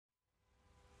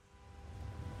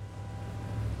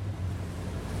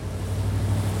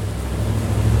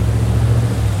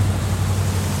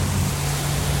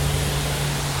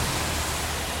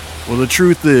the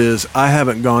truth is, I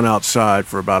haven't gone outside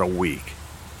for about a week.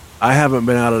 I haven't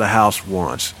been out of the house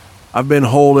once. I've been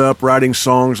holed up writing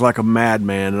songs like a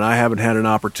madman, and I haven't had an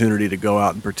opportunity to go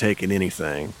out and partake in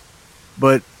anything.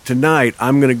 But tonight,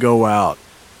 I'm going to go out,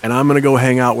 and I'm going to go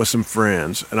hang out with some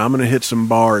friends, and I'm going to hit some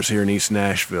bars here in East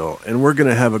Nashville, and we're going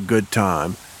to have a good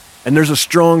time. And there's a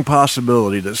strong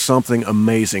possibility that something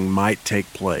amazing might take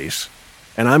place.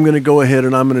 And I'm going to go ahead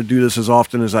and I'm going to do this as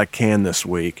often as I can this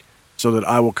week, so that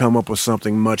I will come up with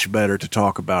something much better to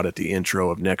talk about at the intro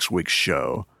of next week's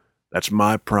show. That's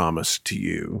my promise to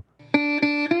you.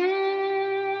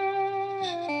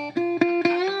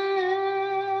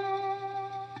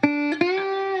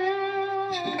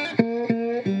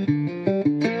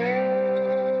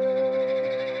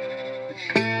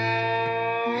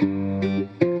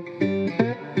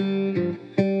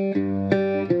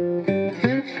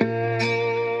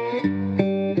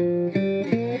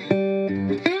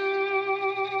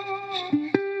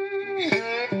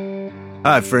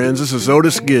 Hi friends, this is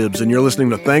Otis Gibbs, and you're listening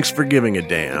to Thanks for Giving a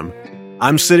Damn.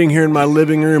 I'm sitting here in my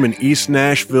living room in East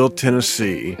Nashville,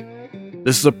 Tennessee.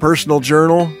 This is a personal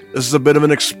journal. This is a bit of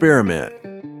an experiment.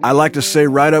 I like to say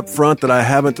right up front that I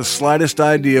haven't the slightest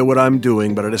idea what I'm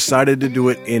doing, but I decided to do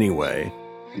it anyway.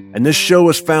 And this show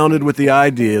was founded with the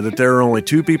idea that there are only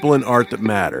two people in art that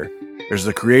matter. There's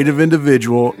the creative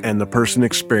individual and the person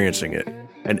experiencing it,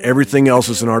 and everything else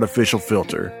is an artificial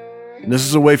filter. And this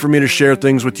is a way for me to share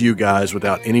things with you guys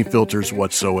without any filters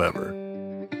whatsoever.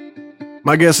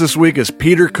 My guest this week is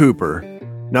Peter Cooper.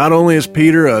 Not only is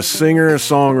Peter a singer and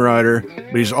songwriter,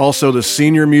 but he's also the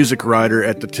senior music writer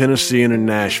at the Tennessean in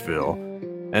Nashville.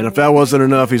 And if that wasn't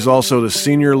enough, he's also the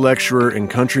senior lecturer in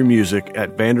country music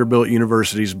at Vanderbilt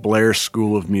University's Blair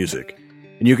School of Music.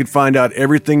 And you can find out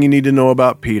everything you need to know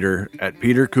about Peter at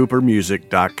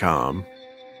petercoopermusic.com.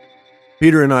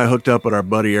 Peter and I hooked up at our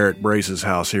buddy Eric Brace's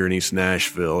house here in East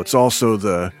Nashville. It's also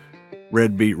the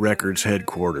Red Beat Records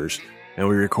headquarters, and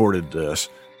we recorded this.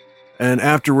 And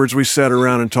afterwards, we sat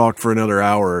around and talked for another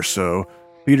hour or so.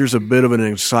 Peter's a bit of an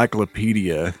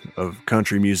encyclopedia of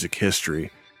country music history,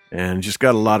 and just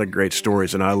got a lot of great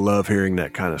stories, and I love hearing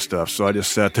that kind of stuff, so I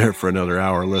just sat there for another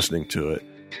hour listening to it.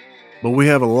 But we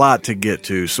have a lot to get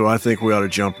to, so I think we ought to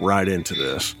jump right into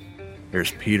this.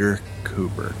 Here's Peter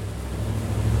Cooper.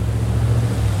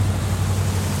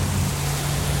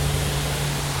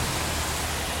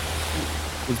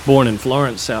 I was born in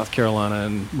Florence, South Carolina,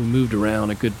 and we moved around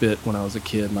a good bit when I was a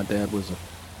kid. My dad was a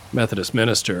Methodist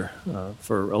minister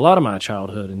for a lot of my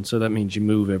childhood, and so that means you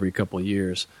move every couple of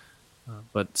years.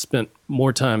 But spent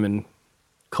more time in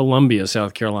Columbia,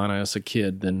 South Carolina as a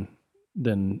kid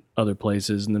than other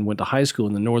places, and then went to high school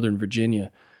in the Northern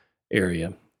Virginia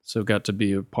area. So got to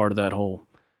be a part of that whole,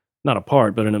 not a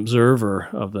part, but an observer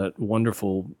of that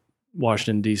wonderful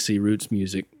Washington, D.C. roots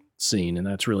music scene, and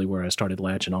that's really where I started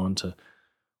latching on to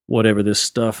whatever this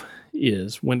stuff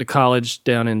is. Went to college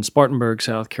down in Spartanburg,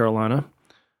 South Carolina,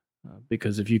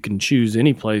 because if you can choose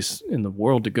any place in the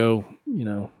world to go,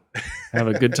 have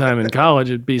a good time in college,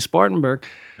 it'd be Spartanburg.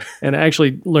 And I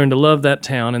actually learned to love that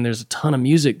town, and there's a ton of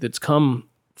music that's come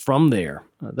from there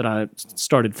that I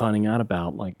started finding out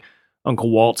about, like Uncle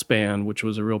Walt's band, which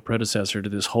was a real predecessor to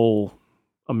this whole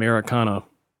Americana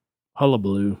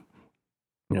hullabaloo.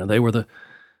 They were the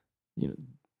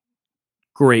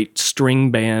great string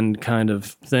band kind of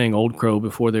thing, Old Crow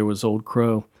before there was Old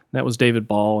Crow. That was David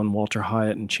Ball and Walter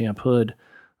Hyatt and Champ Hood.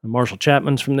 Marshall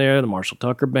Chapman's from there, the Marshall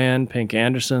Tucker Band, Pink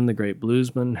Anderson, the great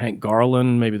bluesman, Hank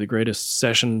Garland, maybe the greatest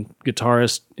session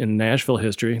guitarist in Nashville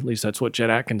history. At least that's what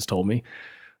Chet Atkins told me.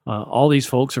 All these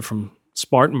folks are from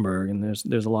Spartanburg, and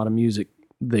there's a lot of music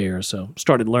there. So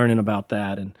started learning about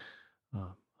that and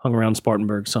hung around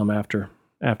Spartanburg some after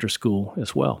school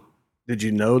as well. Did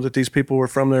you know that these people were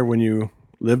from there when you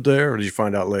lived there, or did you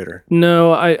find out later?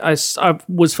 No, I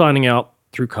was finding out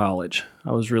through college.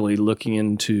 I was really looking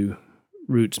into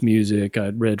roots music.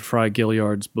 I'd read Fry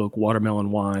Gilliard's book,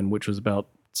 Watermelon Wine, which was about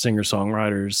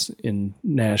singer-songwriters in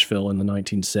Nashville in the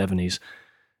 1970s.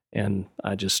 And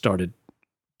I just started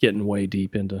getting way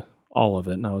deep into all of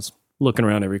it. And I was looking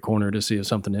around every corner to see if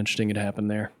something interesting had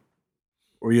happened there.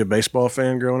 Were you a baseball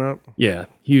fan growing up? Yeah,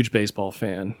 huge baseball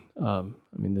fan.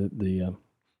 The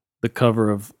cover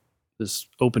of this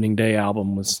opening day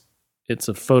album it's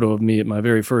a photo of me at my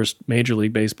very first Major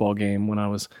League Baseball game when I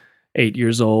was 8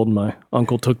 years old. My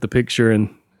uncle took the picture,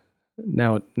 and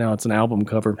now it's an album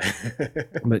cover.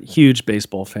 But huge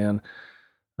baseball fan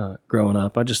growing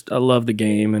up. I love the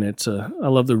game, and I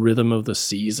love the rhythm of the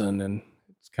season, and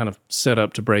it's kind of set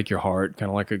up to break your heart,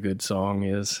 kind of like a good song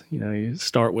is. You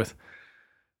start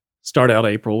out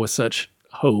April with such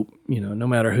hope, no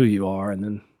matter who you are, and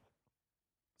then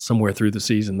somewhere through the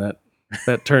season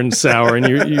that turns sour, and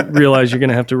you realize you're going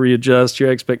to have to readjust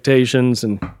your expectations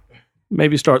and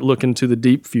maybe start looking to the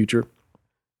deep future.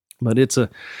 But it's a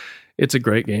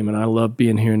great game, and I love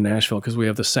being here in Nashville because we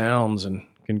have the sounds and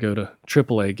can go to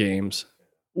AAA games,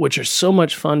 which are so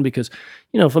much fun because,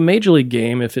 if a major league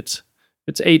game, if it's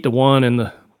 8-1 in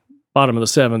the bottom of the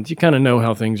seventh, you kind of know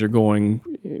how things are going,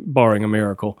 barring a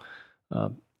miracle.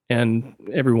 And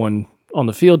everyone on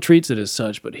the field treats it as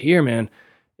such. But here, man,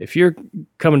 if you're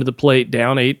coming to the plate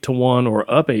down 8-1 or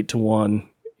up 8-1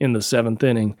 in the seventh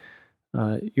inning,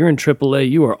 you're in AAA,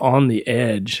 you are on the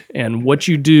edge. And what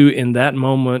you do in that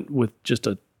moment with just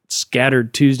a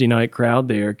scattered Tuesday night crowd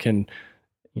there can,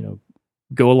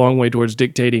 go a long way towards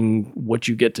dictating what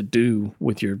you get to do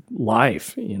with your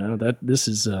life. This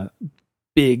is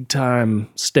big time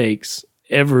stakes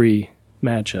every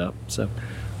matchup. So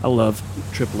I love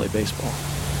AAA baseball.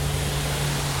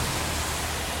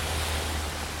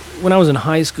 When I was in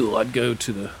high school, I'd go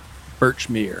to the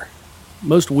Birchmere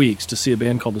most weeks to see a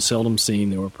band called the Seldom Scene.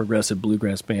 They were a progressive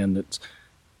bluegrass band that's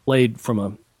played from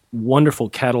a wonderful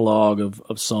catalog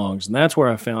of songs. And that's where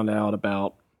I found out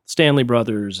about Stanley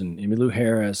Brothers and Emmylou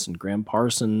Harris and Graham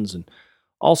Parsons and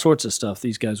all sorts of stuff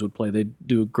these guys would play. They'd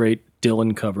do a great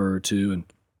Dylan cover or two, and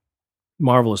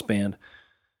marvelous band.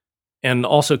 And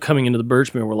also coming into the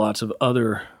Birchmere were lots of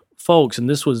other folks. And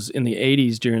this was in the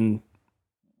 80s during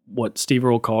what Steve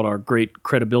Earle called our great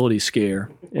credibility scare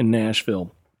in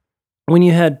Nashville. When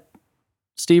you had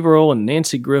Steve Earle and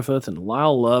Nancy Griffith and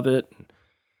Lyle Lovett, and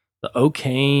the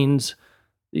O'Kanes,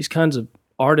 these kinds of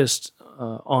artists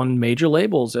on major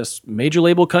labels as major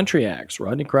label country acts,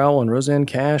 Rodney Crowell and Roseanne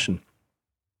Cash. And,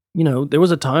 there was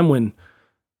a time when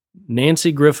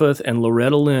Nancy Griffith and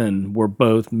Loretta Lynn were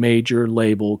both major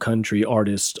label country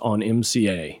artists on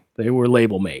MCA. They were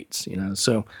label mates,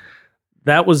 So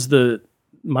that was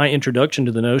my introduction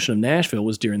to the notion of Nashville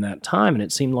was during that time, and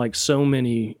it seemed like so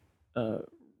many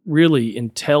really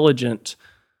intelligent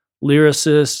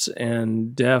lyricists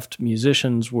and deft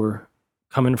musicians were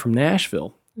coming from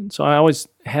Nashville. And so I always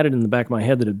had it in the back of my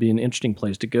head that it'd be an interesting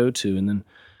place to go to. And then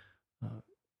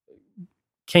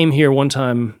came here one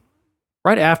time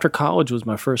right after college was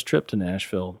my first trip to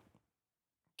Nashville.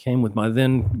 Came with my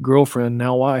then girlfriend,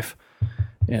 now wife,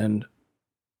 and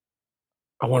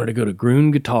I wanted to go to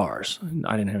Gruen Guitars.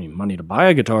 I didn't have any money to buy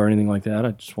a guitar or anything like that.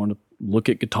 I just wanted to look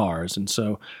at guitars. And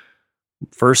so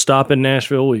first stop in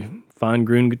Nashville, we find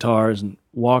Gruen Guitars and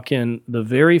walk in. The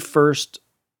very first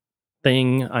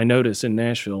thing I noticed in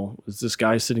Nashville was this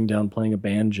guy sitting down playing a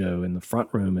banjo in the front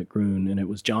room at Gruen, and it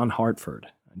was John Hartford.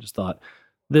 I just thought,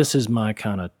 this is my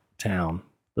kind of town.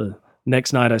 The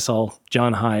next night I saw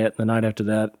John Hyatt. The night after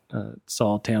that,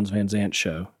 saw Townes Van Zandt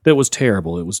show. That was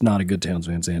terrible. It was not a good Townes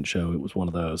Van Zandt show. It was one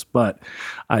of those. But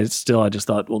I just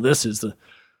thought, well, this is the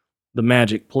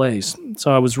magic place.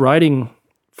 So I was writing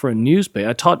for a newspaper.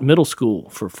 I taught middle school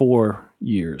for 4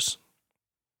 years,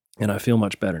 and I feel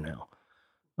much better now.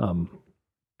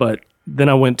 But then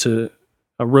I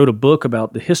wrote a book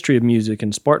about the history of music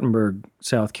in Spartanburg,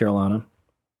 South Carolina,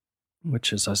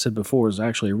 which, as I said before, is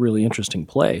actually a really interesting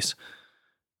place.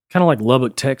 Kind of like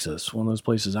Lubbock, Texas, one of those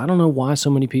places. I don't know why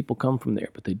so many people come from there,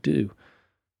 but they do.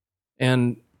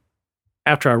 And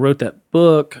after I wrote that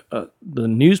book, the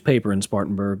newspaper in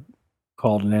Spartanburg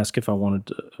called and asked if I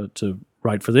wanted to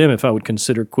write for them, if I would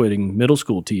consider quitting middle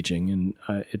school teaching. And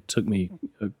it took me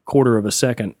a quarter of a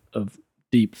second of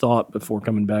deep thought before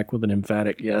coming back with an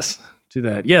emphatic yes to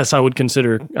that. Yes, I would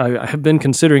consider. I have been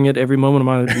considering it every moment of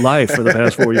my life for the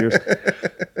past 4 years.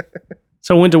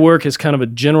 So I went to work as kind of a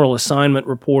general assignment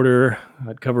reporter.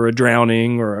 I'd cover a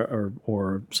drowning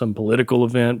or some political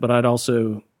event, but I'd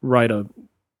also write a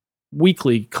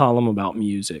weekly column about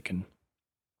music and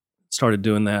started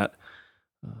doing that.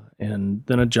 And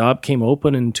then a job came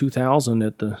open in 2000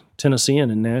 at the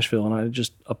Tennessean in Nashville, and I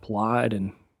just applied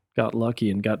and got lucky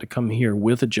and got to come here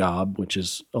with a job, which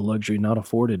is a luxury not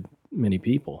afforded many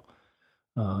people.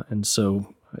 And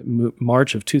so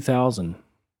March of 2000,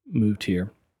 moved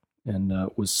here and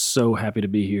was so happy to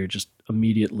be here, just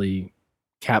immediately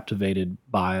captivated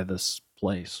by this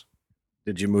place.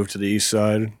 Did you move to the east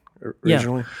side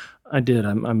originally? Yeah, I did.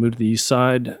 I moved to the east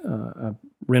side. I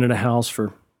rented a house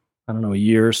for, a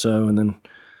year or so, and then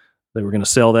they were going to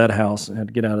sell that house. I had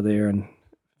to get out of there and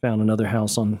found another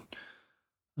house on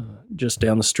just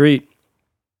down the street.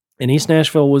 And East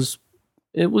Nashville was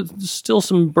still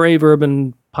some brave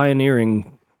urban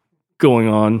pioneering going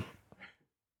on.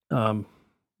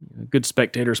 Good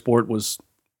spectator sport was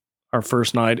our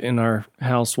first night in our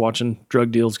house watching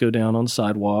drug deals go down on the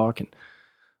sidewalk.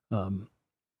 And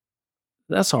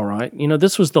that's all right.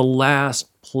 This was the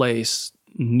last place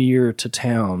near to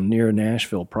town, near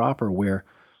Nashville proper, where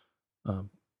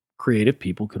creative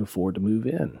people could afford to move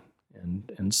in.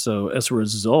 And so as a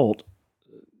result,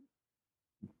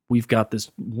 we've got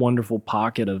this wonderful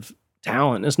pocket of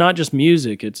talent. It's not just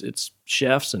music, it's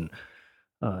chefs and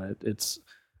it's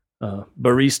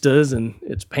baristas and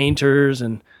it's painters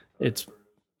and it's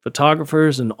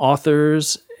photographers and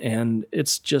authors, and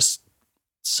it's just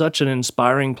such an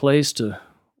inspiring place to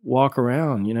walk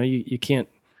around. You know, you can't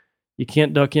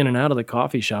duck in and out of the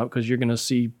coffee shop because you're going to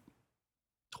see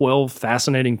 12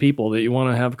 fascinating people that you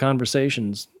want to have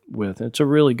conversations with. It's a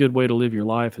really good way to live your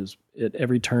life, is at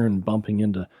every turn bumping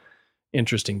into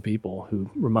interesting people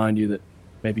who remind you that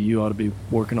maybe you ought to be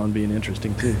working on being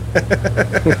interesting too.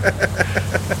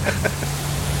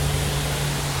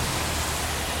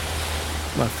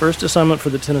 My first assignment for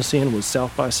the Tennessean was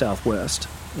South by Southwest,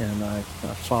 and I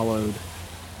followed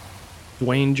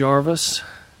Dwayne Jarvis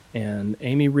and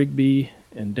Amy Rigby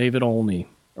and David Olney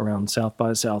around South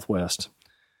by Southwest.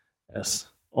 As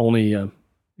Olney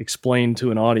explained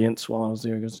to an audience while I was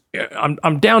there, he goes,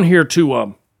 I'm down here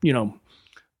to,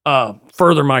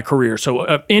 further my career.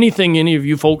 So anything any of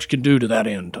you folks can do to that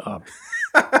end,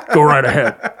 go right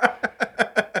ahead.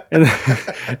 And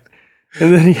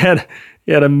then he had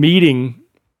a meeting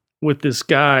with this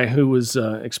guy who was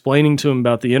explaining to him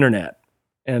about the internet.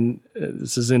 And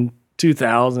this is in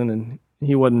 2000, and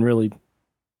he wasn't really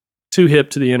too hip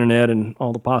to the internet and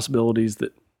all the possibilities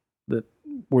that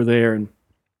were there. And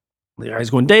the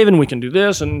guy's going, David, we can do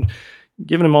this, and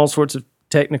giving him all sorts of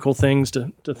technical things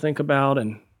to think about.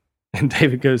 And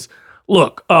David goes,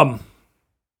 look, I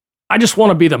just want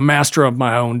to be the master of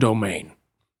my own domain.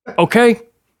 Okay?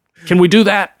 Can we do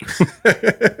that?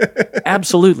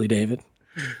 Absolutely, David.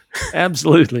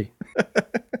 Absolutely.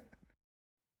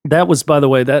 That was, by the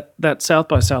way, that South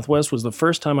by Southwest was the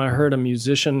first time I heard a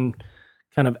musician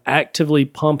kind of actively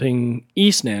pumping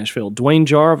East Nashville. Dwayne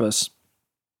Jarvis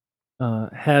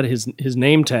had his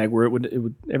name tag where it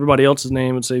would everybody else's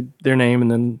name would say their name and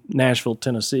then Nashville,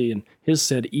 Tennessee, and his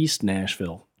said East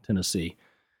Nashville, Tennessee.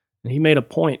 And he made a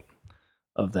point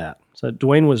of that. So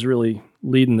Dwayne was really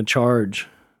leading the charge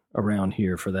around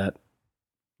here for that,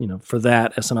 for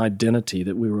that as an identity,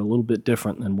 that we were a little bit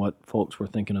different than what folks were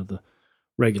thinking of the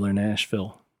regular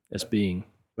Nashville as being.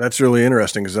 That's really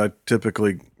interesting, because I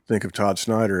typically think of Todd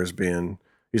Snyder as being,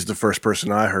 he's the first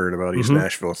person I heard about East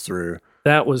Nashville through.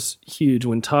 That was huge.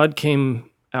 When Todd came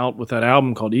out with that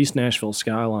album called East Nashville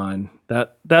Skyline,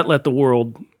 that let the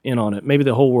world in on it. Maybe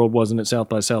the whole world wasn't at South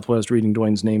by Southwest reading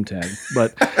Dwayne's name tag,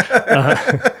 but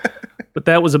but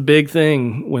that was a big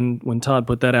thing when Todd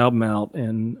put that album out.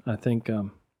 And I think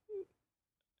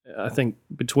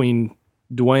between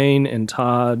Dwayne and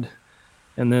Todd,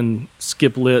 and then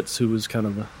Skip Litz, who was kind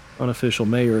of the unofficial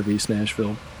mayor of East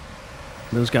Nashville,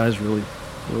 those guys really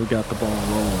got the ball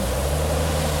rolling.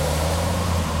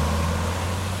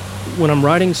 When I'm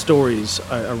writing stories,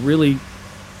 I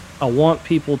want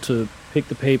people to pick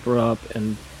the paper up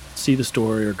and see the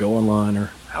story, or go online,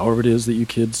 or however it is that you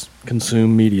kids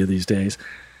consume media these days.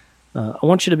 I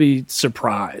want you to be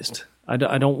surprised. I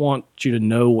don't want you to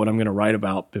know what I'm going to write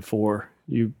about before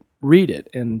you read it.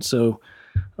 And so,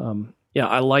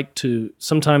 I like to,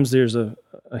 sometimes there's a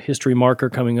history marker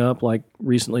coming up, like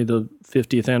recently the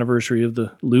 50th anniversary of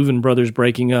the Louvin brothers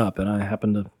breaking up, and I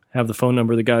happen to have the phone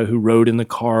number of the guy who rode in the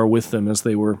car with them as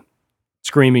they were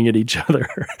screaming at each other,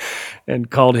 and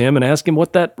called him and asked him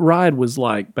what that ride was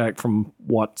like back from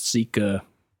Watseka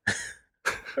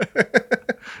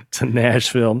to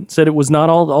Nashville. Said it was not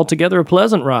altogether a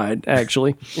pleasant ride,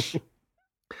 actually.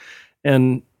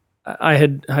 And I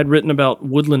had written about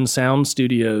Woodland Sound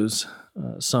Studios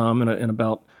some, and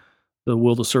about the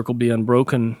Will the Circle Be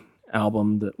Unbroken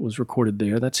album that was recorded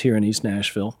there. That's here in East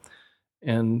Nashville.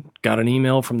 And got an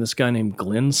email from this guy named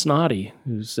Glenn Snoddy,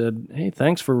 who said, hey,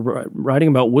 thanks for writing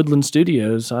about Woodland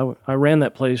Studios. I ran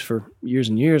that place for years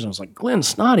and years. And I was like, Glenn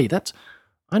Snoddy,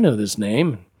 I know this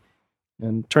name.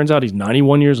 And turns out he's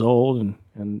 91 years old,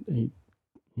 and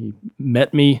he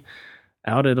met me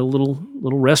out at a little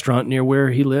restaurant near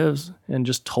where he lives, and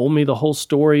just told me the whole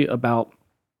story about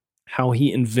how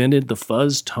he invented the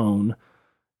fuzz tone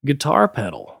guitar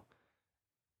pedal.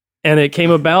 And it came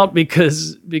about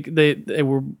because they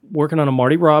were working on a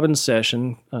Marty Robbins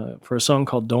session for a song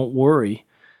called Don't Worry.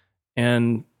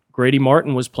 And Grady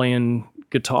Martin was playing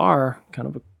guitar, kind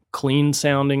of a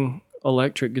clean-sounding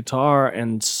electric guitar,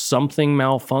 and something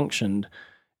malfunctioned.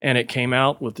 And it came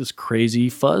out with this crazy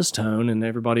fuzz tone. And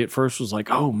everybody at first was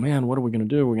like, oh, man, what are we going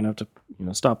to do? We're going to have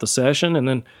to stop the session. And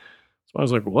then so I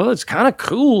was like, well, it's kind of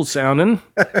cool sounding.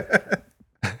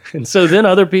 And so then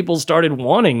other people started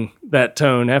wanting that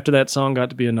tone after that song got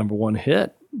to be a number one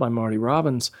hit by Marty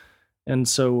Robbins. And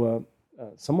so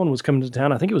someone was coming to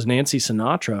town, I think it was Nancy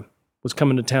Sinatra, was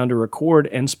coming to town to record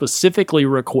and specifically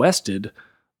requested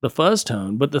the fuzz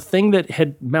tone. But the thing that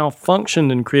had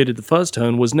malfunctioned and created the fuzz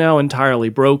tone was now entirely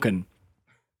broken.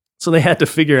 So they had to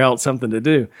figure out something to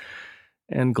do.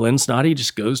 And Glenn Snoddy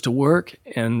just goes to work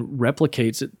and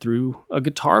replicates it through a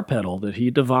guitar pedal that he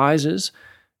devises,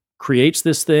 creates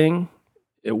this thing.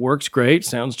 It works great,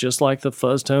 sounds just like the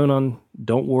fuzz tone on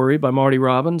Don't Worry by Marty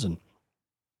Robbins, and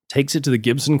takes it to the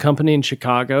Gibson Company in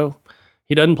Chicago.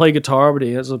 He doesn't play guitar, but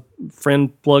he has a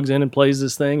friend plugs in and plays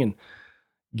this thing, and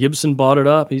Gibson bought it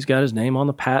up. He's got his name on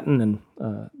the patent,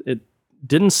 and it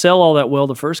didn't sell all that well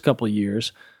the first couple of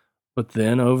years, but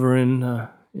then over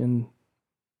in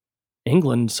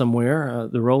England somewhere,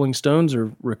 the Rolling Stones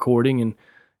are recording, and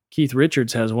Keith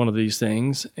Richards has one of these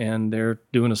things, and they're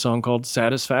doing a song called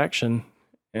Satisfaction,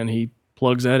 and he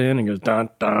plugs that in and goes, dun,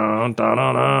 dun, dun,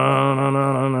 dun, dun, dun,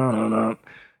 dun, dun, dun.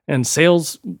 And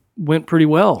sales went pretty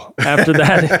well after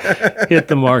that hit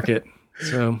the market.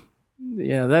 So,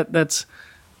 yeah, that's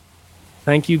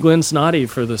thank you, Glenn Snoddy,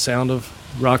 for the sound of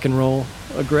rock and roll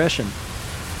aggression.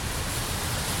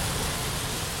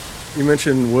 You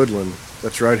mentioned Woodland.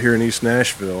 That's right here in East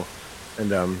Nashville.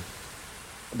 And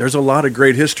there's a lot of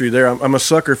great history there. I'm a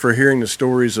sucker for hearing the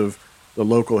stories of the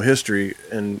local history,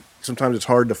 and sometimes it's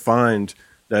hard to find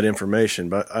that information.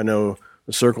 But I know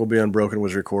The Circle Be Unbroken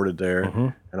was recorded there,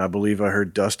 and I believe I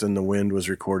heard Dust in the Wind was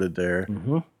recorded there.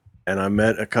 And I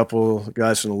met a couple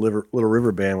guys from the Little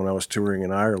River Band when I was touring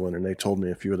in Ireland, and they told me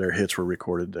a few of their hits were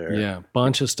recorded there. Yeah,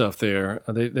 bunch of stuff there.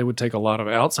 They would take a lot of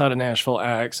outside of Nashville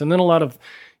acts, and then a lot of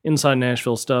inside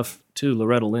Nashville stuff too.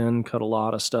 Loretta Lynn cut a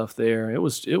lot of stuff there. It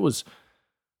was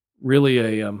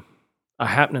really a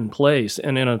happening place,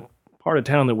 and in a part of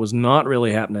town that was not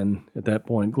really happening at that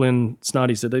point. Glenn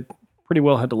Snoddy said they pretty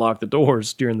well had to lock the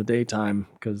doors during the daytime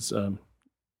because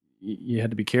you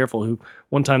had to be careful.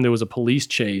 One time there was a police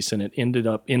chase, and it ended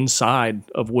up inside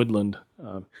of Woodland,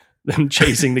 them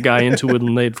chasing the guy into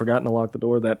Woodland. They'd forgotten to lock the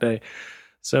door that day.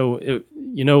 So, it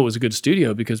was a good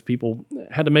studio because people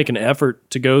had to make an effort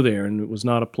to go there, and it was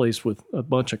not a place with a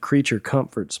bunch of creature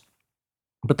comforts.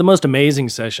 But the most amazing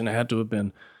session had to have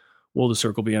been Will the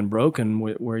Circle Be Unbroken,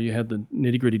 where you had the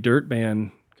Nitty Gritty Dirt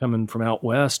Band coming from out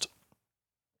west.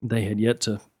 They had yet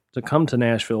to come to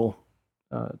Nashville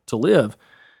to live,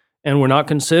 and were not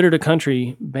considered a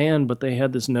country band, but they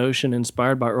had this notion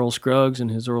inspired by Earl Scruggs and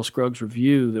his Earl Scruggs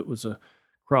Revue that was a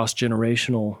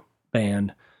cross-generational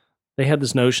band. They had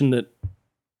this notion that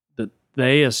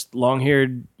they, as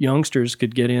long-haired youngsters,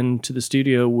 could get into the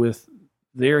studio with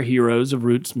their heroes of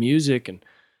roots music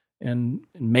and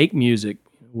make music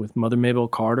with Mother Maybelle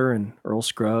Carter and Earl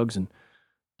Scruggs and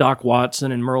Doc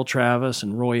Watson and Merle Travis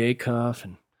and Roy Acuff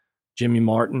and Jimmy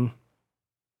Martin.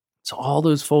 So all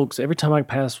those folks, every time I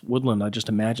pass Woodland, I just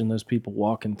imagine those people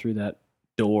walking through that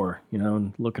door,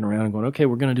 and looking around and going, okay,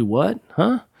 we're going to do what?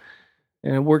 Huh?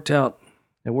 And it worked out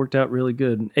really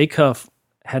good. Acuff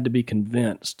had to be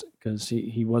convinced because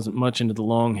he wasn't much into the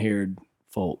long-haired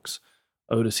folks.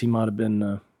 Otis, he might have been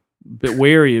a bit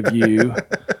wary of you.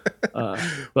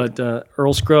 But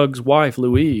Earl Scruggs' wife,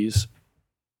 Louise,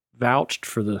 vouched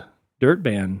for the Dirt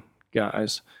Band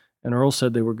guys, and Earl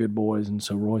said they were good boys, and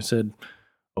so Roy said,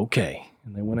 okay,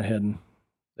 and they went ahead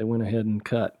and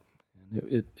cut.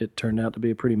 And it turned out to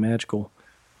be a pretty magical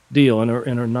deal and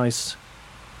a nice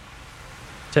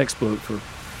textbook for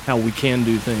how we can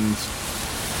do things.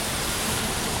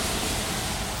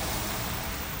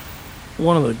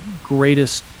 One of the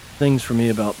greatest things for me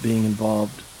about being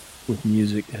involved with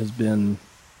music has been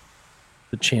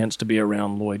the chance to be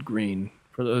around Lloyd Green.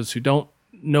 For those who don't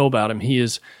know about him, he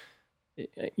is,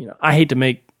 I hate to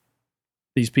make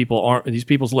these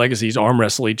people's legacies arm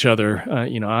wrestle each other.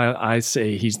 I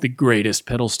say he's the greatest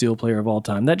pedal steel player of all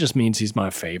time. That just means he's my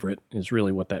favorite, is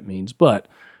really what that means. But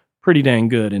pretty dang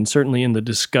good. And certainly in the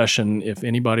discussion, if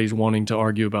anybody's wanting to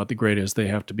argue about the greatest, they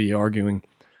have to be arguing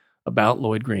about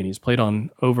Lloyd Green. He's played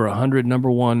on over 100 number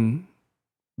one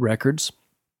records.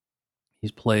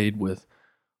 He's played with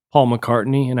Paul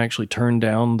McCartney and actually turned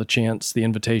down the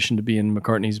invitation to be in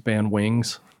McCartney's band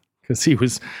Wings because he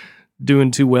was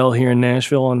doing too well here in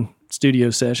Nashville on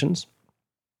studio sessions.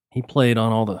 He played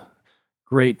on all the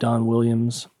great Don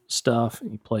Williams stuff.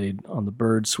 He played on the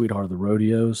Byrds' Sweetheart of the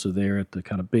Rodeo, so they're at the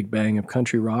kind of big bang of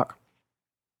country rock.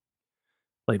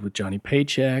 Played with Johnny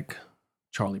Paycheck,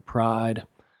 Charlie Pride,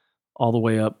 all the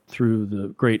way up through the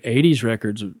great 80s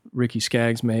records Ricky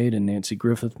Skaggs made and Nancy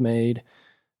Griffith made.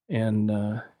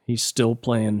 And he's still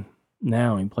playing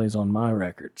now. He plays on my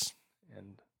records.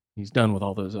 And He's done with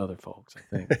all those other folks,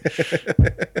 I think.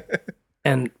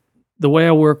 And the way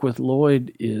I work with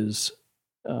Lloyd is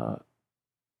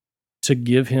to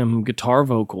give him guitar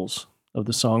vocals of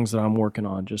the songs that I'm working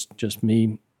on, just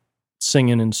me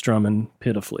singing and strumming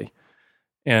pitifully,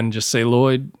 and just say,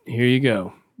 Lloyd, here you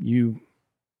go. You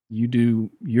do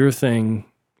your thing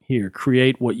here.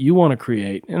 Create what you want to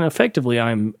create. And effectively,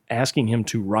 I'm asking him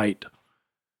to write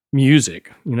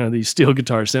music, these steel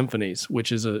guitar symphonies,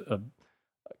 which is a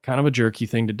kind of a jerky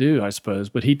thing to do, I suppose.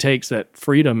 But he takes that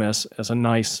freedom as a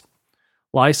nice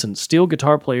license. Steel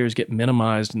guitar players get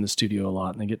minimized in the studio a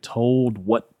lot, and they get told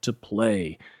what to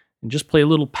play. And just play a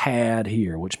little pad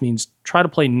here, which means try to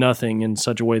play nothing in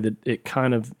such a way that it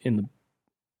kind of, in the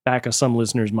back of some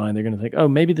listeners' mind, they're going to think, oh,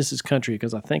 maybe this is country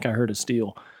because I think I heard a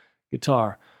steel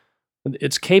guitar.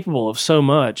 It's capable of so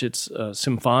much. It's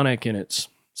symphonic in its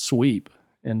sweep.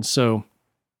 And so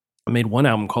I made one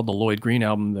album called the Lloyd Green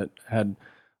album that had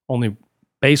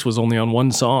bass was only on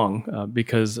one song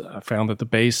because I found that the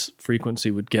bass frequency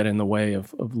would get in the way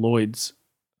of Lloyd's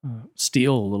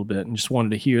steel a little bit, and just wanted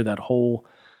to hear that whole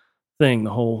thing,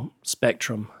 the whole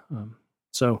spectrum.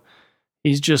 So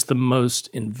he's just the most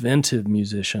inventive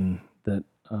musician that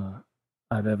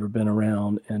I've ever been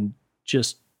around, and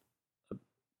just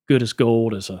good as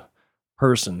gold as a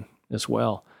person as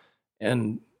well.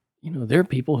 And there are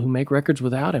people who make records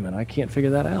without him, and I can't figure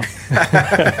that out.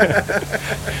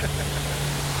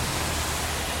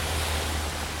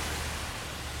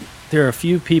 There are a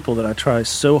few people that I try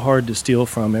so hard to steal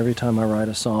from every time I write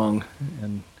a song,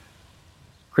 and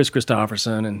Chris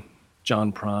Christopherson and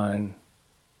John Prine, a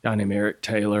guy named Eric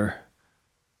Taylor,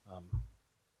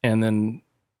 and then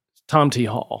Tom T.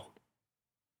 Hall.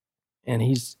 And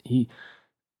he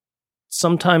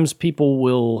sometimes people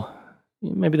will,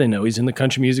 maybe they know he's in the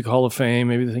Country Music Hall of Fame.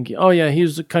 Maybe they think, oh yeah, he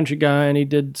was a country guy and he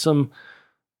did some,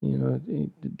 he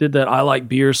did that I Like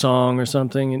Beer song or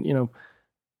something. And,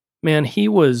 man, he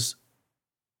was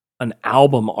an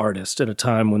album artist at a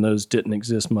time when those didn't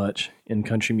exist much in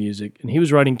country music. And he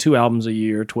was writing 2 albums a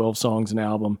year, 12 songs an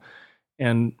album.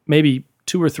 And maybe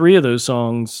 2 or 3 of those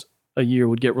songs a year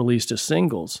would get released as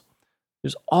singles.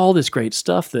 There's all this great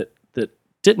stuff that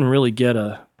didn't really get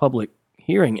a public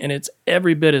hearing. And it's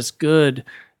every bit as good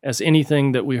as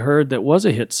anything that we heard that was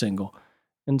a hit single.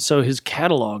 And so his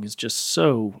catalog is just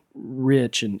so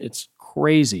rich, and it's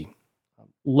crazy.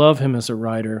 Love him as a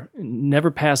writer.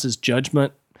 Never passes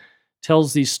judgment.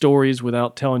 Tells these stories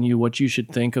without telling you what you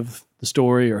should think of the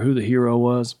story or who the hero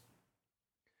was.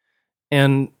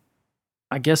 And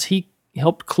I guess he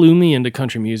helped clue me into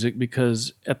country music,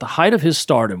 because at the height of his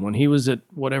stardom, when he was at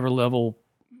whatever level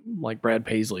like Brad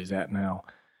Paisley's at now,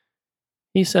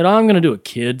 he said, I'm going to do a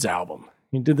kids album.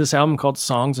 He did this album called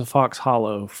Songs of Fox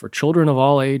Hollow for children of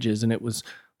all ages, and it was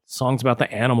songs about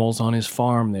the animals on his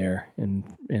farm there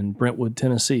in Brentwood,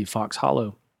 Tennessee, Fox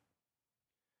Hollow.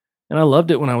 And I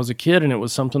loved it when I was a kid, and it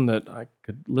was something that I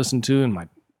could listen to, and my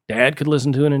dad could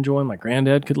listen to and enjoy, my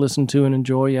granddad could listen to and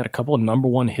enjoy. He had a couple of number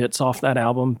 1 hits off that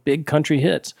album, big country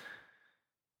hits.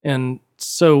 And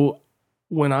so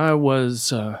when I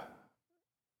was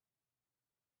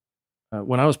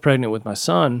pregnant with my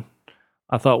son,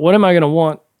 I thought, what am I going to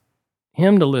want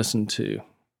him to listen to?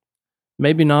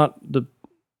 Maybe not the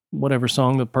whatever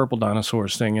song the Purple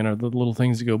Dinosaurs singing, or the little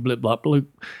things that go blip, blop, bloop.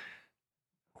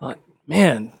 I thought,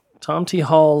 man, Tom T.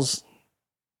 Hall's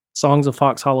Songs of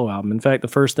Fox Hollow album. In fact, the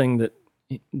first thing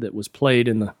that was played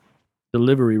in the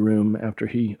delivery room after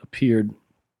he appeared,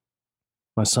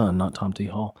 my son, not Tom T.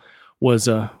 Hall, was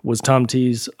Tom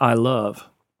T.'s I Love.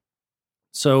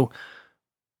 So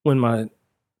when my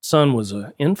son was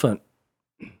an infant,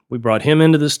 we brought him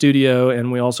into the studio,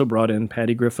 and we also brought in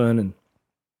Patty Griffin and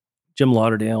Jim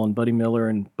Lauderdale and Buddy Miller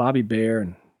and Bobby Bare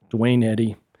and Dwayne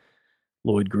Eddy,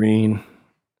 Lloyd Green,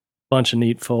 bunch of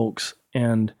neat folks,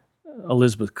 and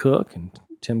Elizabeth Cook and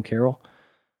Tim Carroll.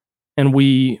 And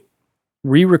we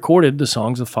re-recorded the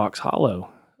Songs of Fox Hollow,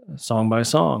 song by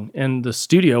song. And the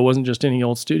studio wasn't just any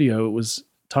old studio. It was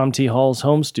Tom T. Hall's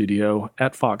home studio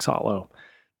at Fox Hollow.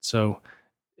 So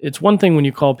it's one thing when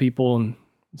you call people and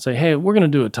say, hey, we're going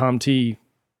to do a Tom T.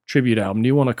 tribute album. Do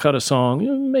you want to cut a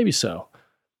song? Maybe so.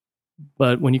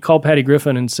 But when you call Patty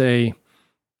Griffin and say,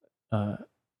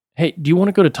 hey, do you want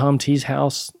to go to Tom T.'s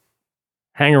house,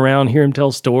 hang around, hear him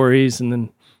tell stories, and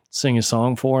then sing a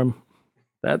song for him?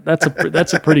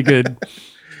 That's a pretty good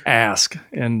ask.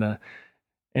 And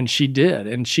she did.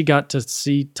 And she got to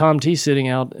see Tom T. sitting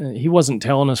out. He wasn't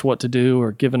telling us what to do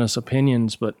or giving us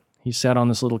opinions, but he sat on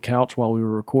this little couch while we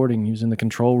were recording. He was in the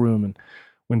control room. And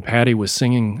when Patty was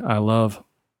singing I Love,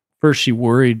 first she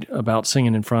worried about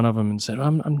singing in front of him and said,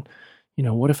 I'm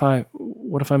what if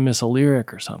I miss a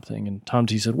lyric or something? And Tom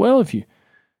T said, well, if you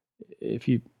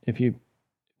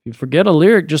forget a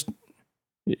lyric,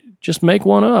 just make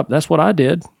one up. That's what I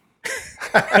did.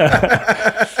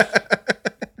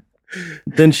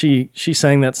 Then she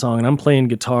sang that song, and I'm playing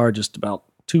guitar just about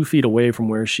 2 feet away from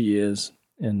where she is,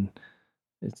 and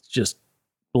it's just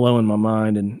blowing my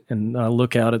mind. And I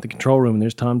look out at the control room, and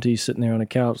there's Tom T sitting there on a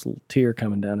couch, a little tear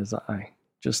coming down his eye,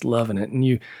 just loving it.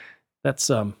 And that's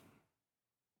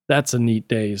a neat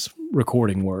day's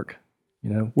recording work.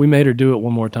 We made her do it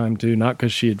one more time too, not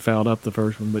because she had fouled up the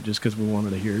first one, but just because we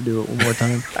wanted to hear her do it one more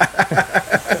time.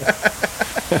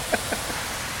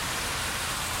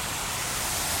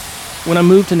 When I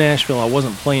moved to Nashville, I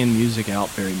wasn't playing music out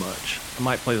very much. I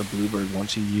might play the Bluebird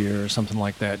once a year or something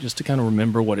like that, just to kind of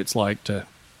remember what it's like to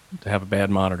have a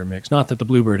bad monitor mix. Not that the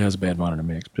Bluebird has a bad monitor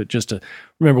mix, but just to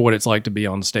remember what it's like to be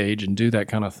on stage and do that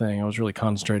kind of thing. I was really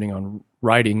concentrating on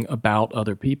writing about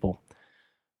other people.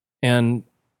 And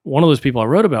one of those people I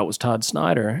wrote about was Todd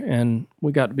Snyder, and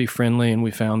we got to be friendly, and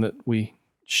we found that we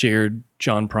shared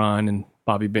John Prine and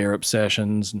Bobby Barrett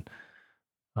sessions, and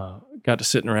got to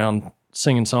sitting around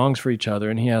singing songs for each other.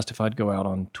 And he asked if I'd go out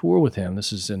on tour with him.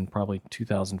 This is in probably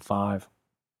 2005.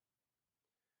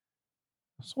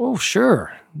 So, oh,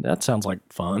 sure. That sounds like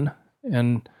fun.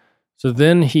 And so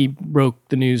then he broke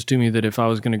the news to me that if I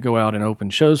was going to go out and open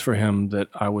shows for him, that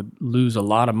I would lose a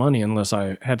lot of money unless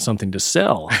I had something to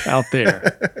sell out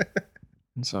there.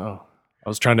 And so I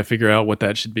was trying to figure out what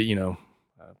that should be,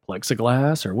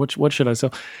 plexiglass, or what should I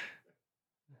sell?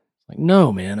 Like,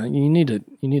 no, man, you need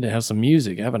to have some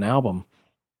music, have an album.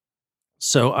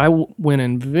 So I went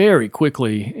in very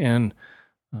quickly and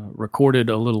recorded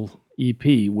a little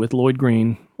EP with Lloyd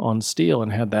Green on steel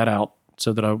and had that out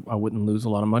so that I wouldn't lose a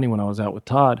lot of money when I was out with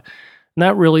Todd. And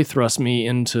that really thrust me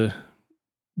into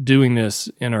doing this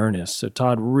in earnest. So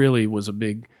Todd really was a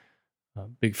big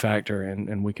factor,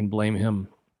 and we can blame him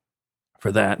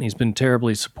for that. And he's been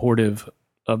terribly supportive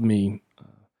of me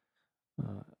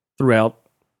throughout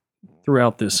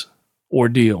this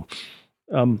ordeal.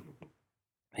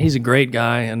 He's a great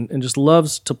guy and just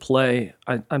loves to play.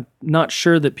 I'm not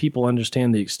sure that people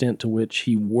understand the extent to which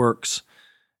he works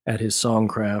at his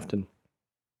songcraft, and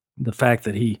the fact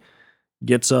that he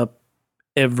gets up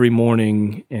every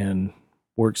morning and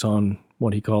works on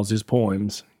what he calls his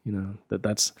poems.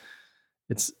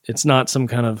 It's not some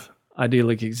kind of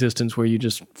idyllic existence where you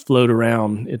just float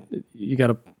around. You got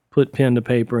to put pen to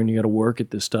paper, and you got to work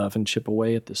at this stuff and chip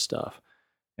away at this stuff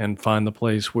and find the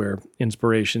place where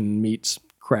inspiration meets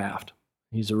craft.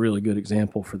 He's a really good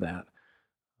example for that.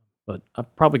 But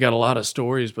I've probably got a lot of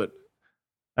stories, but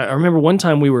I remember one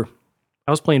time I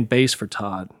was playing bass for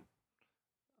Todd.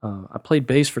 I played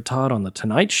bass for Todd on The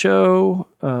Tonight Show,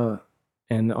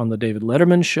 and on the David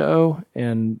Letterman Show,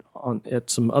 and at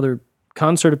some other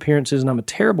concert appearances, and I'm a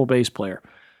terrible bass player.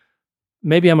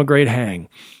 Maybe I'm a great hang.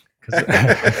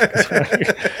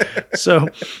 So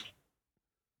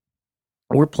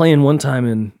we're playing one time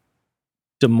in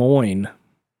Des Moines,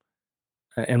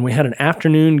 and we had an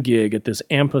afternoon gig at this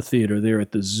amphitheater there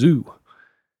at the zoo,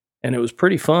 and it was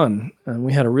pretty fun, and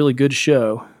we had a really good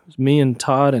show. It was me and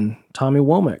Todd and Tommy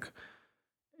Womack,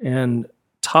 and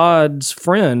Todd's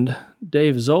friend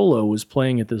Dave Zolo was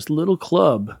playing at this little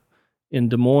club in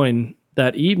Des Moines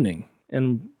that evening,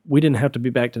 and we didn't have to be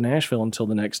back to Nashville until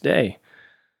the next day.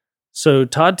 So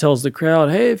Todd tells the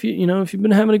crowd, "Hey, if you've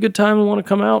been having a good time and want to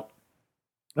come out,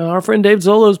 our friend Dave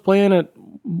Zolo's playing at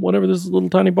whatever this little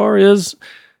tiny bar is,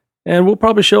 and we'll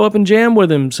probably show up and jam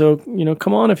with him. So,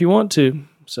 come on if you want to."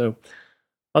 So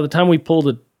by the time we pulled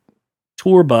a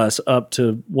tour bus up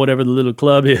to whatever the little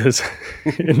club is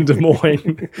in Des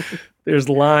Moines, there's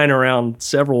a line around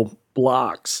several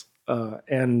blocks.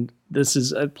 And this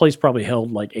is a place probably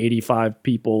held like 85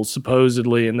 people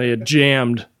supposedly, and they had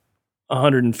jammed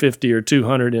 150 or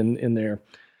 200 in there.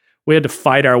 We had to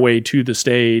fight our way to the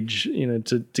stage,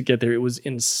 to get there. It was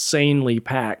insanely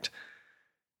packed.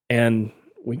 And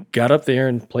we got up there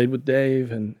and played with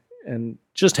Dave and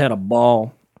just had a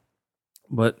ball.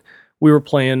 But we were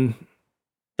playing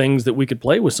things that we could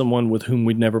play with someone with whom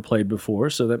we'd never played before.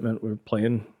 So that meant we were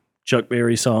playing Chuck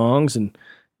Berry songs and,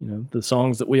 the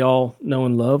songs that we all know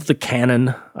and love, the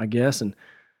canon, I guess. And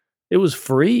it was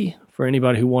free for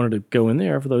anybody who wanted to go in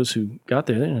there. For those who got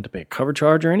there, they didn't have to pay a cover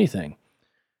charge or anything.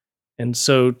 And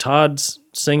so Todd's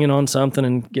singing on something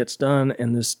and gets done,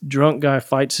 and this drunk guy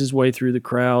fights his way through the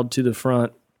crowd to the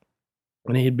front.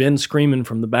 And he had been screaming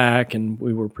from the back, and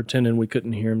we were pretending we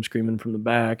couldn't hear him screaming from the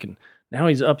back. And now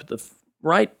he's up at the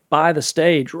right by the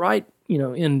stage, right,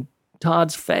 in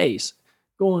Todd's face,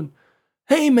 going,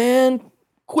 "Hey, man,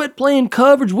 quit playing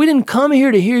covers. We didn't come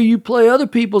here to hear you play other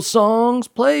people's songs.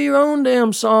 Play your own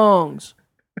damn songs.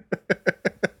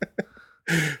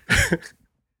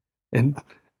 And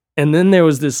then there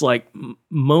was this like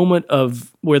moment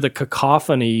of where the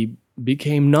cacophony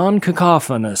became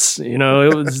non-cacophonous. You know,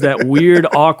 it was that weird,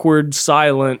 awkward,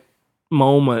 silent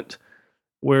moment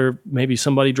where maybe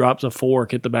somebody drops a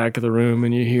fork at the back of the room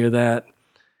and you hear that.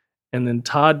 And then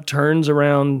Todd turns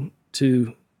around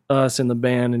to us in the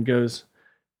band and goes,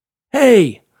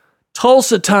 "Hey,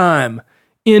 Tulsa time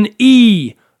in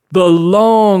E, the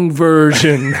long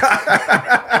version."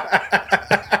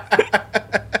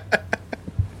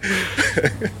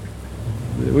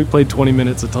 We played 20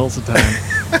 minutes of Tulsa time.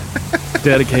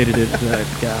 Dedicated it to that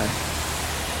guy.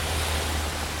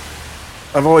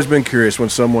 I've always been curious when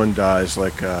someone dies,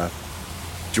 like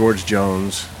George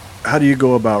Jones, how do you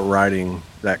go about writing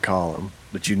that column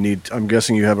that you need? I'm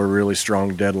guessing you have a really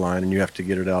strong deadline and you have to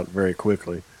get it out very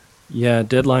quickly. Yeah,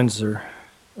 deadlines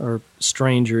are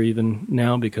stranger even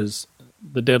now because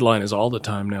the deadline is all the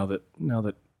time now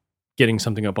that getting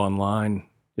something up online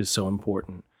is so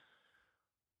important.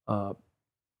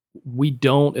 We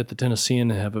don't at the Tennessean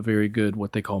have a very good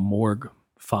what they call morgue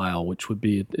file, which would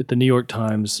be at the New York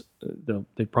Times.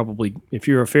 They probably, if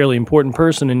you're a fairly important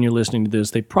person and you're listening to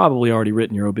this, they probably already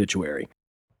written your obituary.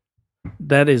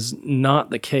 That is not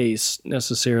the case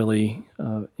necessarily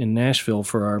in Nashville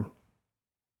for our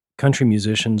country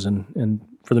musicians and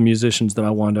for the musicians that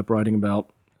I wind up writing about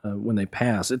when they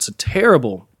pass. It's a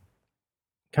terrible,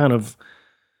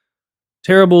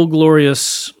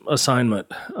 glorious assignment.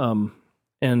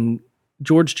 And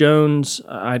George Jones,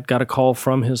 I'd got a call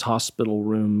from his hospital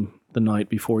room the night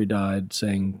before he died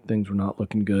saying things were not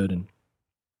looking good. And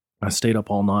I stayed up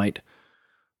all night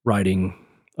writing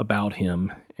about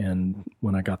him. And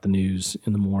when I got the news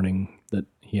in the morning that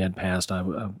he had passed, I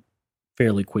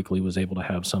fairly quickly was able to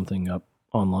have something up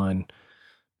online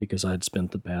because I had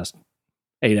spent the past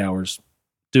 8 hours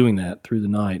doing that through the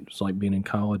night. It was like being in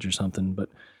college or something. But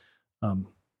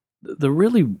the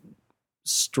really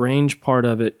strange part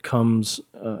of it comes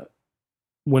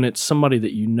when it's somebody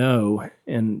that you know,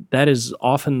 and that is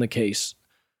often the case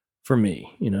for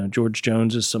me. You know, George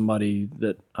Jones is somebody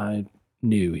that I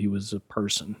knew. He was a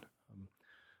person.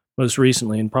 Most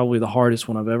recently, and probably the hardest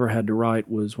one I've ever had to write,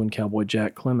 was when Cowboy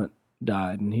Jack Clement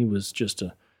died, and he was just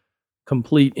a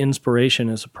complete inspiration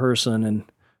as a person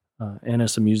and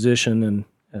as a musician and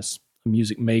as a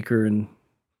music maker, and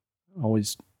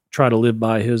always try to live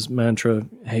by his mantra,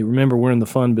 hey, remember, we're in the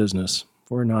fun business.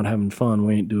 If we're not having fun,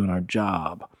 we ain't doing our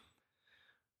job.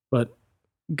 But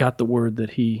got the word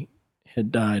that he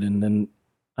had died, and then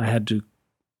I had to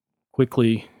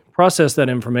quickly process that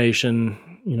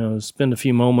information, you know, spend a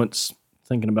few moments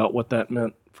thinking about what that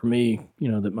meant for me, you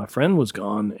know, that my friend was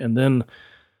gone, and then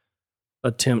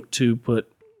attempt to put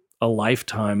a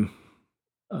lifetime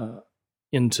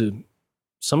into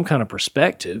some kind of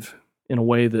perspective in a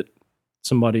way that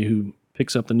somebody who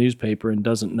picks up the newspaper and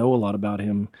doesn't know a lot about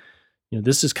him, you know,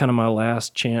 this is kind of my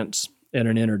last chance at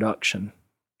an introduction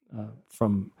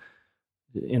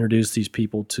introduce these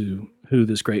people to who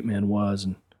this great man was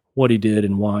and what he did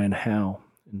and why and how.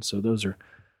 And so those are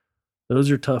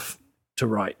tough to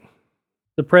write.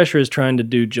 The pressure is trying to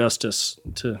do justice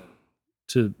to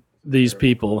these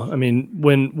people. I mean,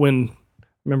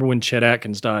 remember when Chet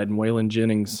Atkins died and Waylon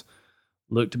Jennings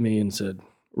looked at me and said,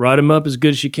 "Write him up as good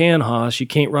as you can, Haas. You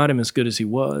can't write him as good as he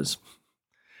was."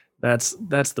 That's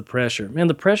the pressure. Man,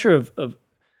 the pressure of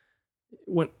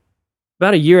when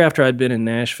about a year after I'd been in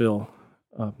Nashville,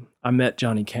 I met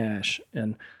Johnny Cash,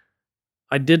 and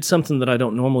I did something that I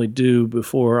don't normally do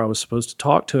before I was supposed to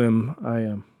talk to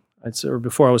him.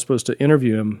 Before I was supposed to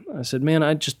interview him, I said,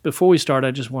 "Man, before we start,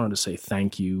 I just wanted to say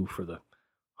thank you for the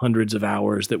hundreds of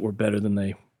hours that were better than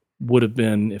they would have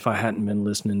been if I hadn't been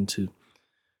listening to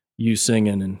you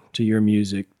singing and to your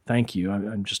music. Thank you.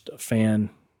 I'm just a fan.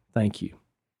 Thank you."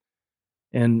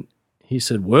 And he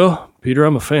said, "Well, Peter,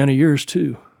 I'm a fan of yours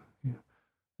too.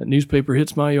 That newspaper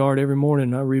hits my yard every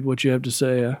morning. I read what you have to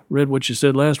say. I read what you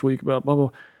said last week about blah,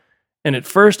 blah." And at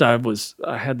first I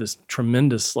had this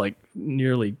tremendous, like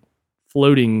nearly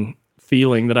floating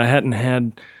feeling that I hadn't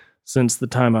had since the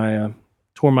time I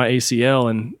tore my ACL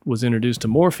and was introduced to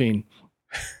morphine.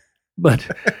 But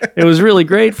it was really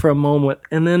great for a moment.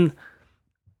 And then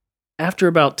after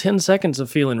about 10 seconds of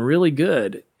feeling really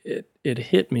good, it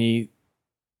hit me.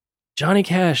 Johnny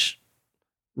Cash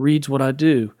reads what I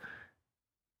do.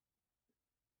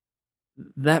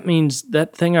 That means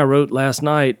that thing I wrote last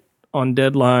night on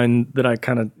deadline that I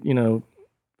kind of, you know,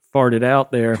 farted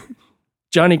out there,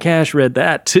 Johnny Cash read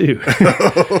that too.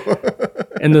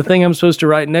 And the thing I'm supposed to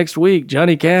write next week,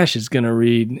 Johnny Cash is going to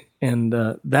read. And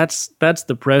that's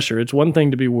the pressure. It's one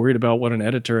thing to be worried about what an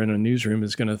editor in a newsroom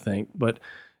is going to think, but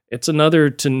it's another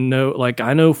to know, like,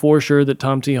 I know for sure that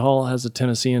Tom T. Hall has a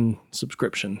Tennessean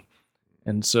subscription.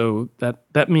 And so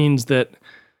that means that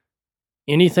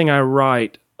anything I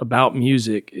write about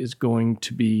music is going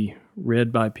to be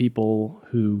read by people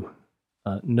who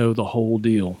know the whole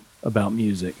deal about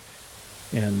music.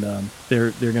 And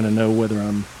they're going to know whether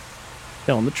I'm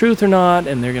telling the truth or not,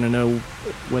 and they're going to know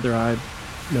whether I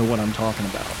know what I'm talking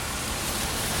about.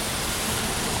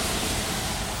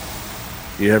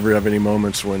 Do you ever have any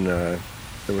moments when there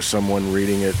was someone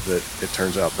reading it that it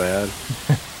turns out bad?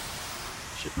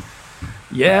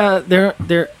 Yeah,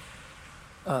 there's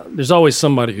always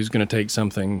somebody who's going to take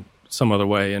something some other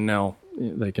way, and now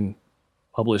they can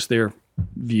publish their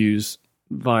views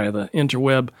via the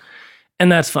interweb,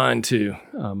 and that's fine too.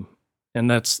 And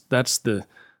that's the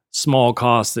small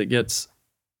cost that you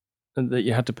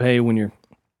have to pay when you're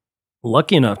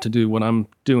lucky enough to do what I'm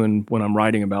doing when I'm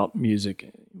writing about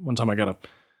music. One time I got an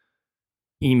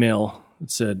email that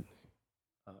said,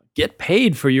 "Get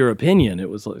paid for your opinion." It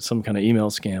was like some kind of email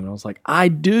scam. And I was like, I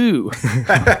do.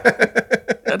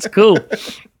 That's cool.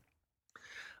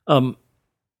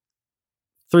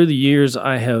 Through the years,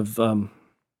 I have,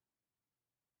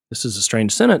 this is a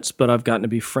strange sentence, but I've gotten to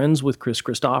be friends with Kris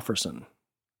Kristofferson.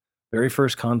 Very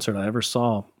first concert I ever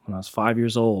saw when I was 5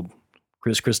 years old,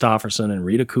 Kris Kristofferson and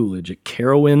Rita Coolidge at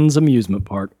Carowinds Amusement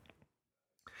Park.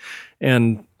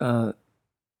 And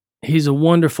he's a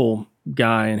wonderful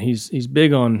guy, and he's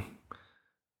big on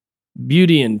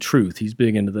beauty and truth. He's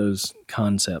big into those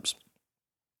concepts.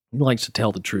 He likes to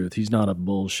tell the truth. He's not a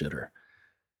bullshitter.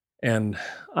 And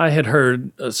I had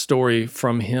heard a story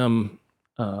from him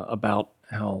about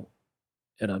how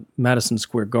at a Madison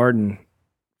Square Garden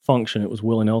function, it was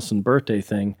Willie Nelson's birthday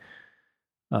thing,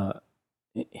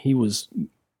 he was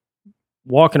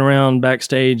walking around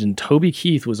backstage, and Toby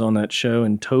Keith was on that show,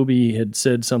 and Toby had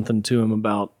said something to him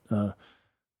about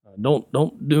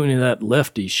don't do any of that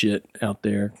lefty shit out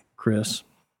there, Kris.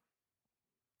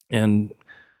 And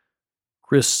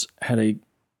Kris had a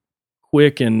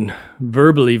quick and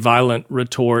verbally violent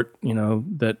retort,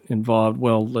 that involved,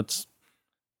 well, let's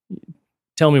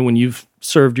tell me when you've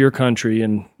served your country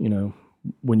and,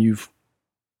 when you've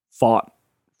fought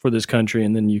for this country,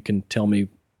 and then you can tell me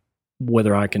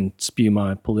whether I can spew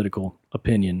my political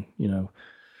opinion.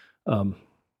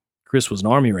 Kris was an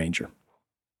Army Ranger.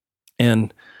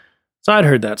 And so I'd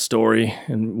heard that story,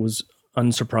 and it was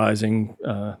unsurprising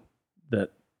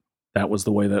that was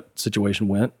the way that situation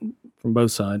went from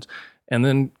both sides. And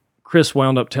then Kris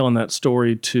wound up telling that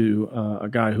story to a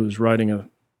guy who was writing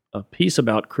a piece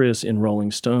about Kris in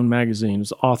Rolling Stone magazine.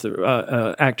 It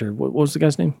was actor. What was the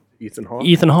guy's name? Ethan Hawke.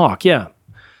 Ethan Hawke, yeah.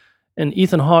 And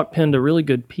Ethan Hawke penned a really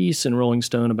good piece in Rolling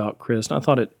Stone about Kris, and I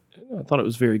thought it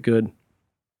was very good.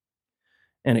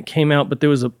 And it came out, but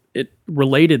it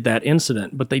related that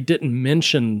incident, but they didn't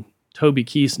mention Toby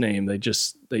Keith's name. They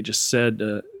just said,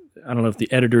 I don't know if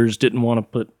the editors didn't want to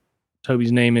put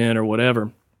Toby's name in or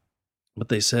whatever, but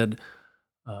they said,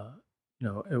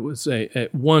 it was a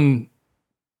one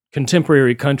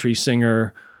contemporary country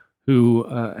singer who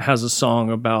has a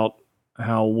song about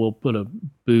how we'll put a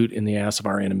boot in the ass of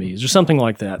our enemies or something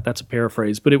like that. That's a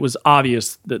paraphrase, but it was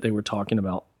obvious that they were talking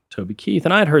about Toby Keith.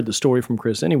 And I had heard the story from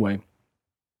Kris anyway.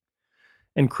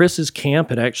 And Chris's camp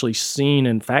had actually seen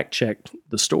and fact-checked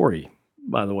the story,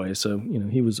 by the way. So,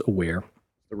 he was aware.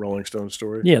 The Rolling Stone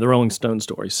story? Yeah, the Rolling Stone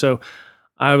story. So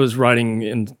I was writing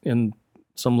in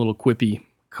some little quippy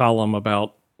column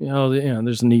about,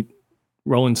 there's a neat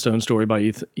Rolling Stone story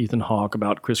by Ethan Hawke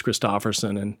about Kris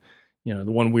Kristofferson. And,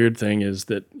 the one weird thing is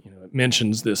that, it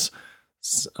mentions this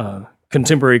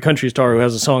contemporary country star who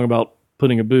has a song about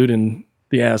putting a boot in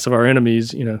the ass of our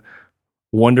enemies,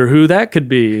 wonder who that could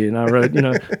be. And I wrote,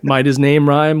 might his name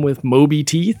rhyme with Moby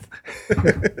Teeth?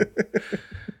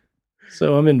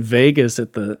 So I'm in Vegas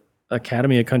at the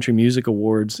Academy of Country Music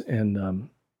Awards, and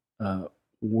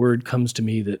word comes to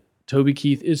me that Toby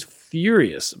Keith is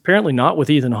furious, apparently not with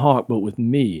Ethan Hawke, but with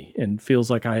me, and feels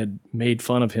like I had made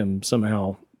fun of him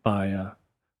somehow by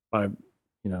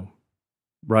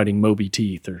writing Moby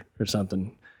Teeth or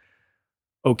something.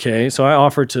 Okay, so I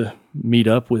offered to meet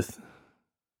up with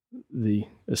the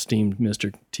esteemed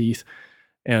Mr. Teeth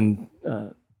and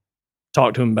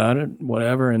talk to him about it,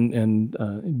 whatever, and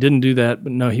didn't do that.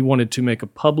 But no, he wanted to make a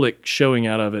public showing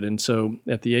out of it. And so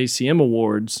at the ACM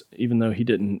Awards, even though he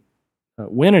didn't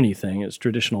win anything, it's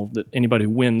traditional that anybody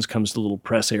who wins comes to the little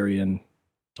press area and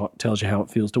tells you how it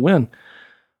feels to win.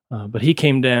 But he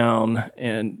came down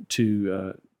and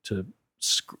to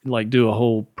like do a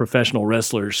whole professional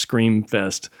wrestler scream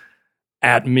fest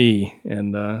at me.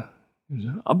 And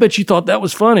I bet you thought that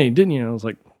was funny, didn't you? I was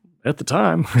like, at the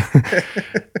time.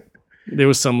 There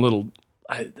was some little,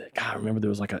 I remember there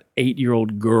was like an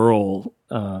 8-year-old girl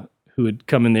who had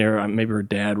come in there. Maybe her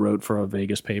dad wrote for a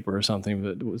Vegas paper or something,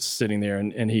 that was sitting there,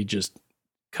 and he just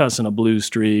cussing a blue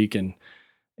streak and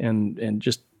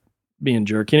just being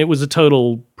jerky. And it was a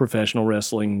total professional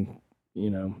wrestling,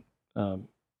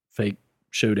 fake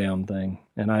showdown thing.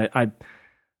 And I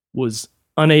was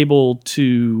unable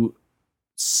to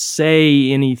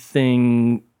say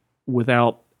anything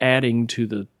without adding to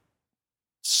the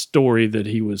story that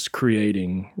he was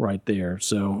creating right there.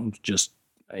 So just,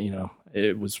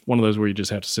 it was one of those where you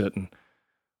just have to sit and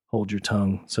hold your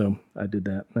tongue. So I did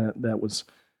that. That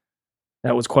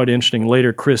was quite interesting.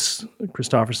 Later, Chris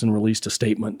Kristofferson released a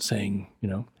statement saying,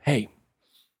 hey,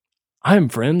 I'm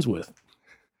friends with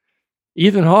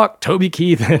Ethan Hawke, Toby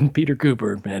Keith, and Peter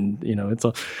Cooper. And,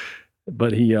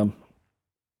 but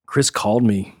Chris called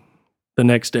me the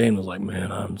next day and was like,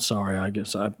 man, I'm sorry. I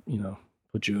guess I,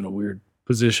 put you in a weird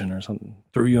position or something,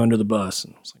 threw you under the bus.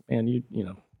 And I was like, man,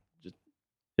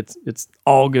 it's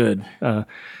all good. And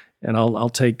I'll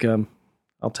take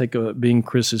being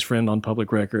Chris's friend on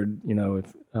public record.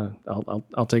 If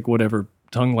I'll take whatever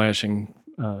tongue lashing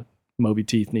Moby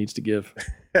Teeth needs to give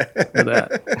for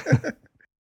that.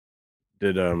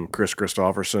 Did Chris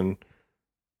Kristofferson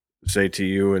say to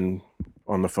you and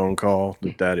on the phone call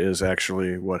that is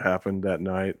actually what happened that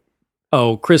night?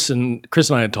 Oh, Chris and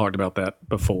I had talked about that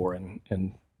before, and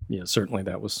yeah, certainly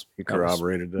that was. He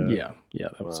corroborated that. Yeah,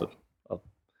 that was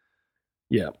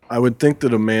yeah. I would think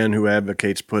that a man who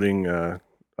advocates putting a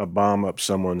bomb up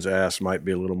someone's ass might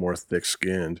be a little more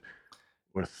thick-skinned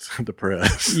with the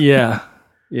press. Yeah.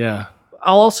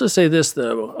 I'll also say this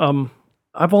though.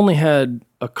 I've only had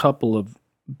a couple of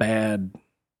bad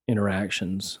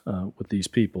interactions with these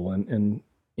people, and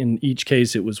in each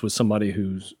case, it was with somebody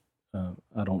who's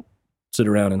I don't sit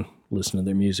around and listen to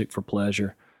their music for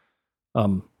pleasure.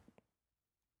 When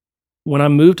I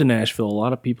moved to Nashville, a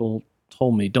lot of people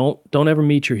told me, don't ever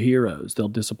meet your heroes. They'll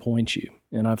disappoint you.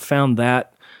 And I've found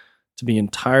that to be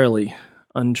entirely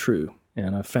untrue.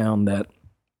 And I found that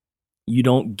you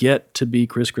don't get to be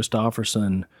Chris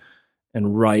Kristofferson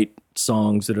and write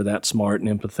songs that are that smart and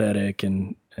empathetic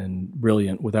and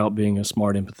brilliant without being a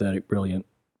smart, empathetic, brilliant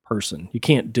person. You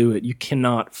can't do it. You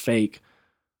cannot fake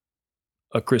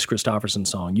a Chris Kristofferson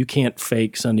song. You can't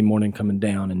fake Sunday Morning Coming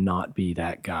Down and not be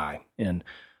that guy. And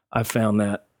I've found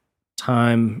that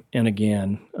time and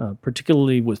again,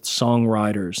 particularly with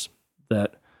songwriters,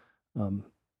 that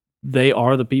they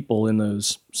are the people in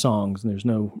those songs, and there's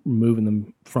no removing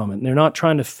them from it. And they're not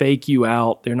trying to fake you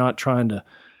out. They're not trying to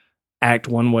act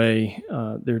one way.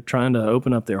 They're trying to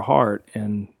open up their heart.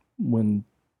 And when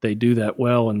they do that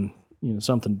well, and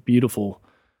something beautiful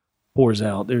pours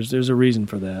out, there's a reason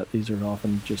for that. These are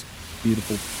often just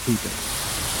beautiful people.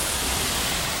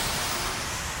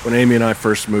 When Amy and I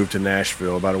first moved to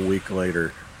Nashville, about a week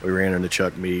later, we ran into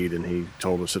Chuck Mead, and he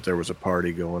told us that there was a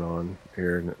party going on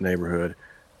here in the neighborhood,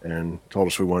 and told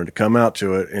us we wanted to come out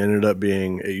to it. It ended up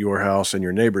being at your house and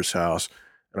your neighbor's house.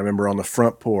 And I remember on the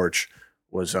front porch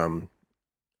was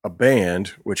a band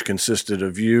which consisted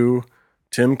of you,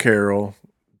 Tim Carroll,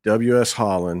 W.S.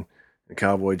 Holland, and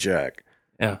Cowboy Jack.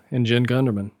 Yeah, and Jen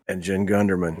Gunderman.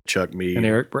 Chuck Mead. And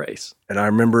Eric Brace. And I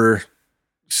remember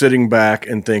sitting back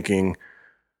and thinking,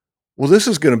 well, this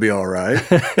is going to be all right.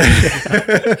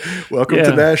 Welcome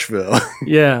to Nashville.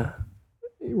 Yeah,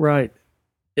 right.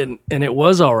 And it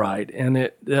was all right.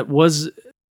 And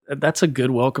that's a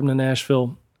good welcome to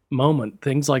Nashville moment.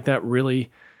 Things like that really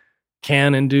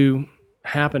can and do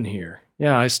happen here.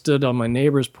 Yeah, I stood on my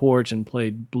neighbor's porch and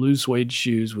played Blue Suede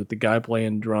Shoes with the guy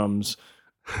playing drums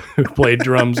who played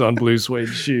drums on Blue Suede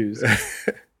Shoes.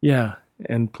 Yeah,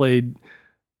 and played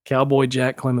Cowboy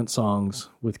Jack Clement songs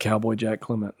with Cowboy Jack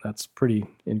Clement. That's pretty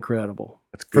incredible.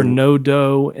 That's good. For no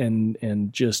dough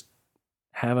and just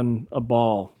having a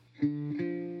ball.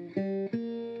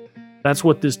 That's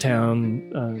what this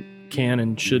town can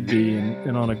and should be,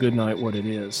 and on a good night, what it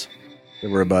is.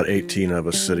 There were about 18 of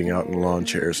us sitting out in lawn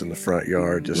chairs in the front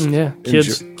yard. Just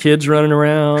kids running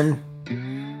around.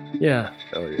 Yeah.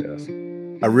 Oh, yes.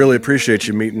 I really appreciate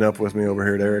you meeting up with me over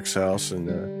here at Eric's house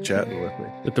and chatting with me.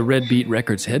 At the Red Beat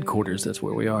Records headquarters, that's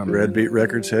where we are. Man. Red Beat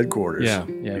Records headquarters. Yeah.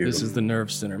 Beautiful. This is the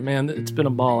Nerve Center. Man, it's been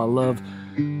a ball. I love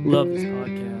this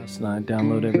podcast, and I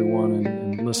download every one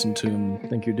and listen to them. I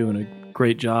think you're doing a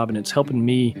great job, and it's helping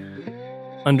me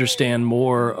understand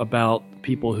more about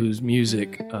people whose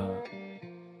music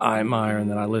I admire and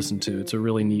that I listen to. It's a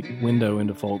really neat window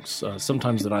into folks,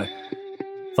 sometimes that I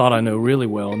thought I know really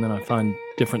well, and then I find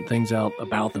different things out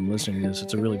about them listening to this.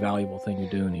 It's a really valuable thing you're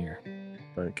doing here.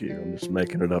 Thank you. I'm just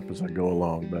making it up as I go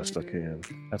along best I can.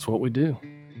 That's what we do.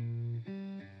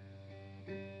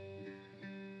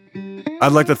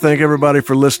 I'd like to thank everybody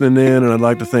for listening in, and I'd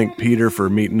like to thank Peter for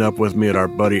meeting up with me at our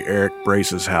buddy Eric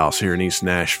Brace's house here in East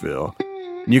Nashville.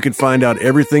 And you can find out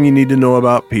everything you need to know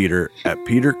about Peter at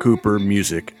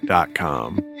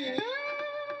petercoopermusic.com.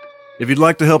 If you'd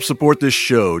like to help support this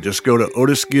show, just go to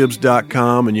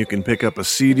otisgibbs.com and you can pick up a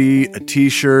CD, a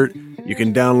t-shirt, you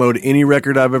can download any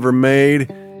record I've ever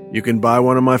made, you can buy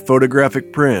one of my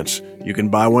photographic prints, you can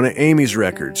buy one of Amy's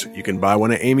records, you can buy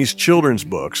one of Amy's children's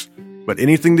books. But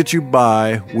anything that you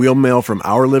buy, we'll mail from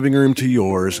our living room to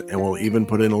yours, and we'll even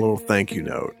put in a little thank you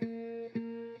note.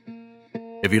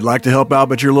 If you'd like to help out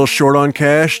but you're a little short on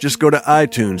cash, just go to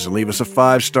iTunes and leave us a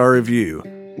 5-star review.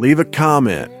 Leave a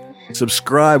comment.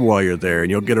 Subscribe while you're there, and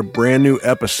you'll get a brand new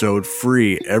episode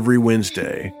free every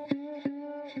Wednesday.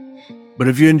 But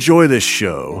if you enjoy this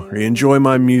show, or you enjoy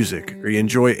my music, or you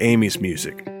enjoy Amy's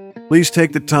music, please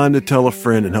take the time to tell a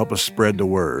friend and help us spread the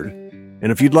word.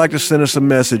 And if you'd like to send us a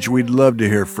message, we'd love to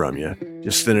hear from you.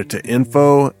 Just send it to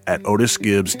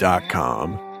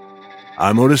info@otisgibbs.com.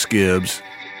 I'm Otis Gibbs.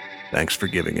 Thanks for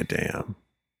giving a damn.